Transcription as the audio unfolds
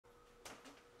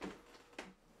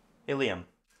Hey, Liam.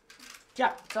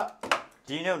 Yeah, what's up?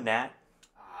 Do you know Nat?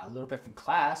 A little bit from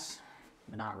class,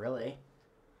 but not really.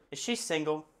 Is she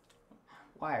single?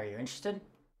 Why, are you interested?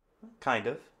 Kind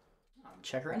of.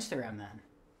 Check her Instagram then.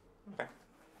 Okay.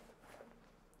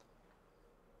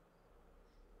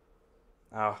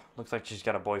 Oh, looks like she's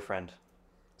got a boyfriend.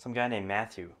 Some guy named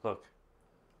Matthew. Look.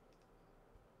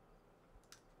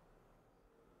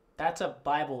 That's a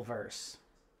Bible verse.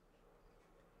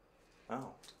 Oh.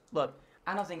 Look,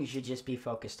 I don't think you should just be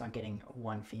focused on getting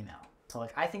one female. So,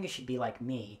 like, I think you should be like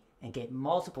me and get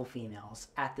multiple females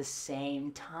at the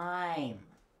same time.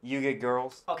 You get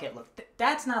girls? Okay, look,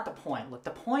 that's not the point. Look,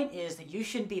 the point is that you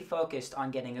shouldn't be focused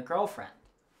on getting a girlfriend.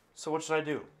 So what should I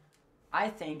do? I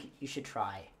think you should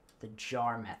try the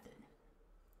jar method.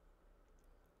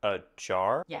 A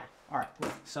jar? Yeah, alright.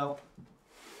 So,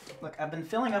 look, I've been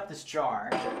filling up this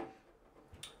jar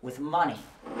with money,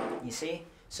 you see?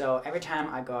 So every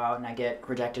time I go out and I get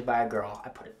rejected by a girl, I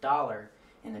put $1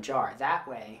 in the jar. That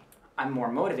way, I'm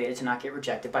more motivated to not get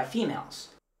rejected by females.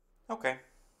 Okay.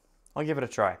 I'll give it a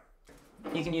try.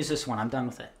 You can use this one. I'm done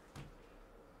with it.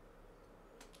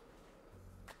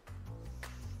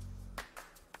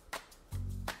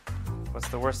 What's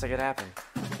the worst that could happen?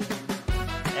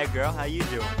 Hey girl, how you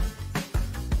doing?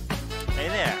 Hey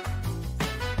there.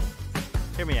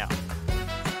 Hear me out.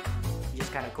 You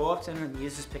just gotta go up to him and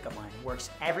use this pickup line. It works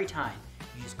every time.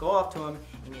 You just go up to him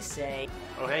and you say,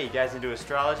 Oh hey, you guys into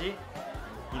astrology?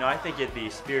 You know, I think it'd be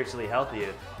spiritually healthy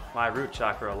if my root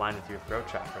chakra aligned with your throat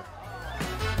chakra.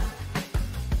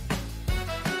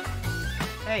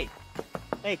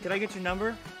 Hey, could I get your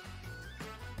number?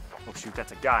 Oh shoot,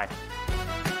 that's a guy.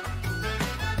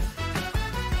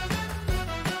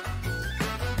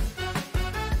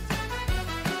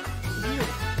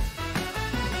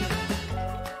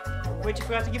 Wait, you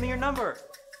forgot to give me your number.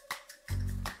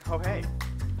 Oh hey,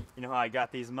 you know how I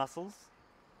got these muscles?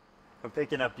 From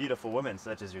picking up beautiful women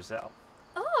such as yourself.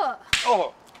 Oh.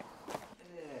 Oh!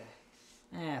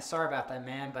 sorry about that,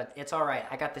 man, but it's alright.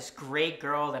 I got this great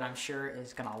girl that I'm sure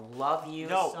is gonna love you.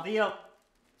 No, Liam,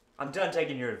 I'm done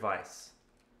taking your advice.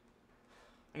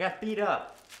 I got beat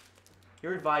up.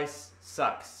 Your advice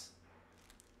sucks.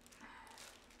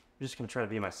 I'm just gonna try to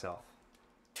be myself.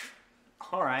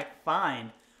 Alright,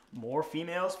 fine. More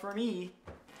females for me.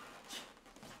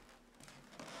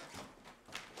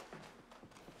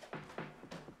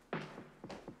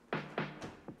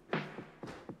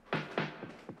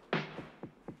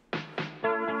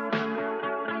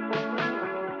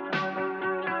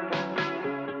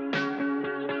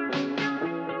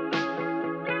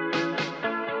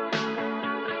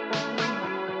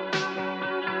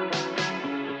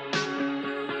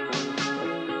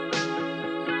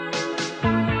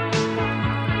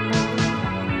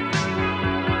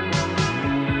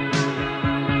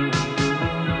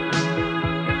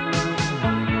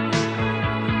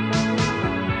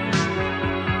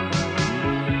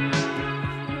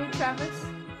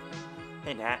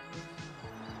 Hey, Nat.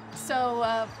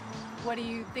 So, what do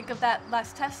you think of that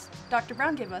last test Dr.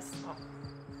 Brown gave us? Oh,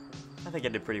 I think I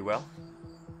did pretty well.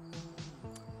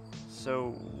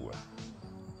 So,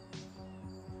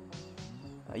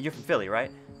 you're from Philly,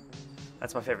 right?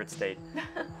 That's my favorite state.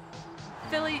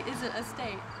 Philly isn't a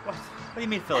state. What do you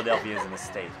mean Philadelphia isn't a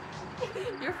state?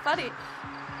 You're funny.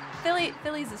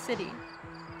 Philly's a city.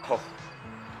 Oh.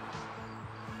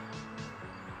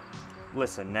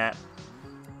 Listen, Nat.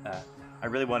 I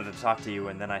really wanted to talk to you,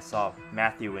 and then I saw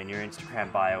Matthew in your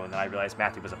Instagram bio, and then I realized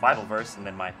Matthew was a Bible verse, and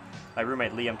then my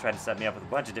roommate Liam tried to set me up with a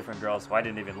bunch of different girls who I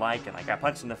didn't even like, and I got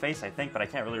punched in the face, I think, but I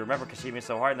can't really remember because she hit me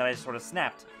so hard, and then I just sort of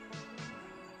snapped.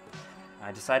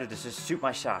 I decided to just shoot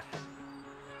my shot.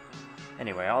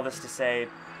 Anyway, all this to say,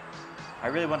 I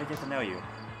really want to get to know you.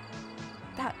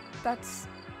 That's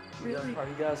really... Are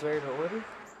you guys ready to order?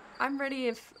 I'm ready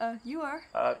if you are.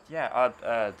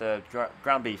 The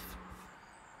ground beef.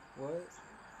 What?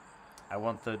 I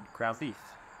want the ground beef.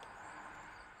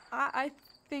 I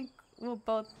think we'll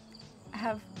both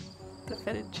have the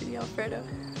fettuccine Alfredo.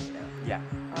 Yeah.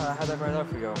 I had that right up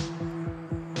for you.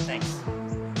 Thanks.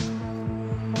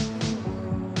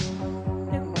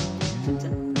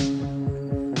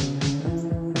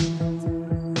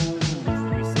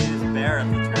 We see this bear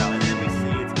in the trail, and then we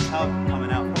see its cub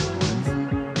coming out from the woods.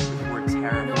 We're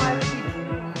terrified. No, I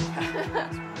would be...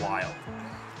 It's wild.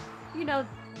 You know,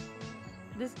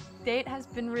 this date has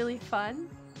been really fun.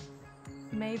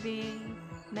 Maybe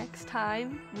next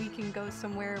time we can go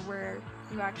somewhere where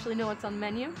you actually know what's on the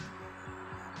menu.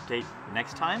 Date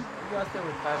next time? You guys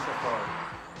never pass your phone.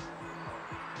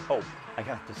 Oh, I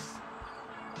got this.